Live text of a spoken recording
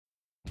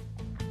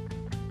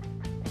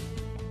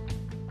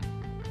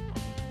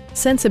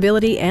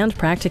Sensibility and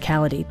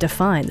practicality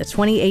define the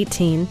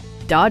 2018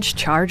 Dodge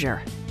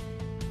Charger.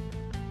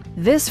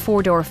 This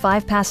four-door,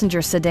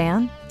 five-passenger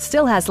sedan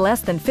still has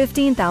less than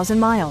 15,000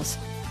 miles.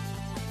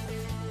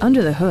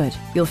 Under the hood,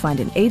 you'll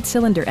find an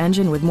 8-cylinder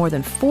engine with more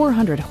than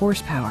 400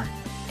 horsepower.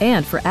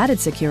 And for added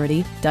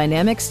security,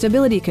 dynamic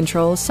stability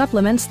control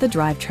supplements the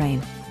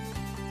drivetrain.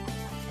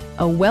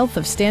 A wealth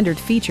of standard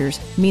features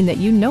mean that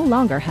you no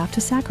longer have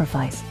to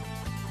sacrifice,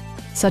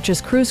 such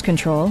as cruise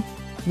control,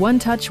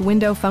 one-touch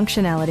window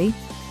functionality,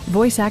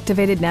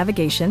 voice-activated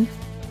navigation,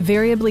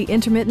 variably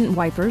intermittent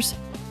wipers,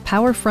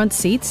 power front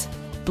seats,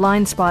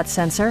 blind spot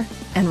sensor,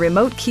 and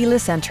remote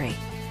keyless entry.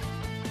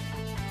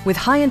 With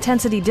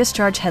high-intensity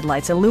discharge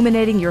headlights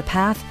illuminating your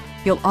path,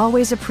 you'll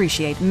always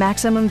appreciate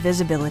maximum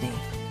visibility.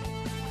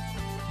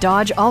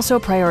 Dodge also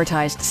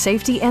prioritized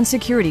safety and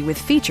security with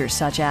features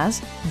such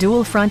as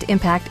dual front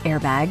impact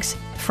airbags,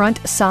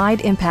 front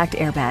side impact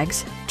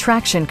airbags,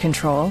 traction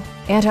control,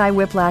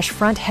 anti-whiplash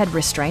front head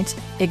restraints,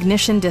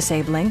 ignition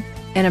disabling,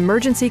 an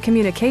emergency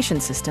communication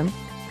system,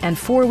 and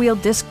four-wheel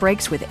disc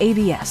brakes with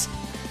ABS.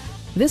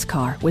 This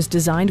car was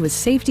designed with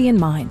safety in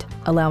mind,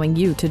 allowing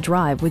you to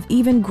drive with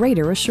even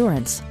greater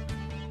assurance.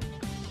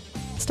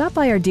 Stop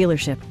by our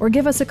dealership or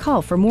give us a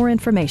call for more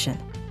information.